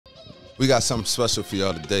We got something special for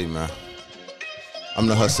y'all today, man. I'm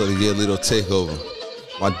the hustler of the year, Little Takeover.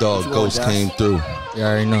 My dog Ghost came through. You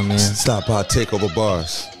already know, man. Stop by Takeover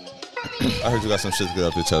bars. I heard you got some shit to get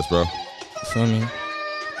off your chest, bro. You feel me?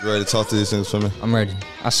 You ready to talk to these things for me? I'm ready.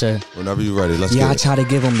 I said. Whenever you ready, let's get it. Yeah, I try to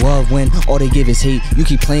give them love when all they give is hate. You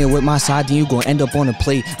keep playing with my side, then you gon' end up on a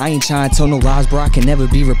plate. I ain't trying to tell no lies, bro, I can never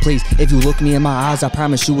be replaced. If you look me in my eyes, I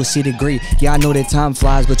promise you will see the great. Yeah, I know that time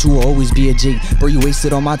flies, but you will always be a G. Bro, you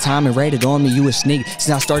wasted all my time and ratted on me, you a snake.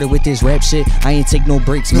 Since I started with this rap shit, I ain't take no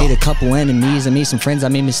breaks. Made a couple enemies, I made some friends, I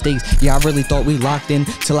made mistakes. Yeah, I really thought we locked in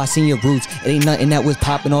till I seen your roots. It ain't nothing that was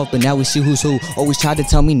popping off, but now we see who's who. Always tried to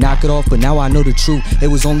tell me knock it off, but now I know the truth. It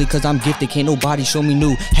was only cause I'm gifted, can't nobody show me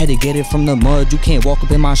new. Had to get it from the mud, you can't walk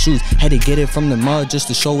up in my shoes. Had to get it from the mud just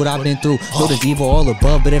to show what I've been through. Know there's evil all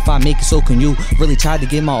above, but if I make it, so can you. Really tried to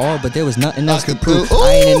get my all, but there was nothing else to prove.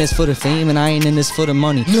 I ain't in this for the fame, and I ain't in this for the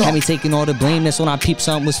money. Had me taking all the blame, that's when I peeped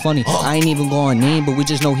something was funny. I ain't even going name, but we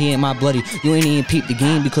just know he ain't my bloody. You ain't even peep the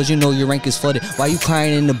game because you know your rank is flooded. Why you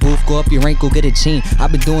crying in the booth? Go up your rank, go get a chain.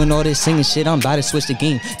 I've been doing all this singing shit, I'm about to switch the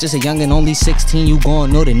game. Just a young and only 16, you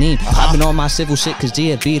gon' know the name. I've been on my civil shit cause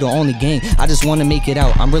GFB the only gang. I just wanna make it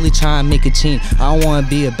out, I'm really trying to make a change. I don't wanna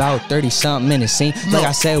be about 30 something and insane. Like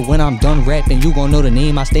I said, when I'm done rapping, you gon' know the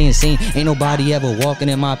name. I stay insane, ain't nobody ever walking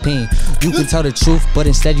in my pain. You can tell the truth, but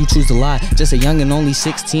instead you choose to lie. Just a young and only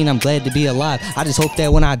 16, I'm glad to be alive. I just hope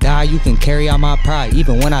that when I die, you can carry out my pride.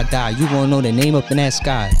 Even when I die, you gon' know the name up in that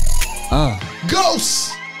sky.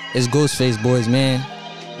 Ghost! It's Ghostface, boys, man.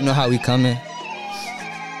 You know how we coming.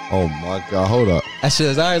 Oh my God, hold up. That shit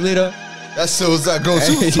was alright, Lito. That shit was that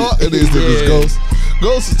Ghost. You was talking to these niggas, Ghost.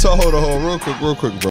 Ghost is talking, hold on, real quick, bro.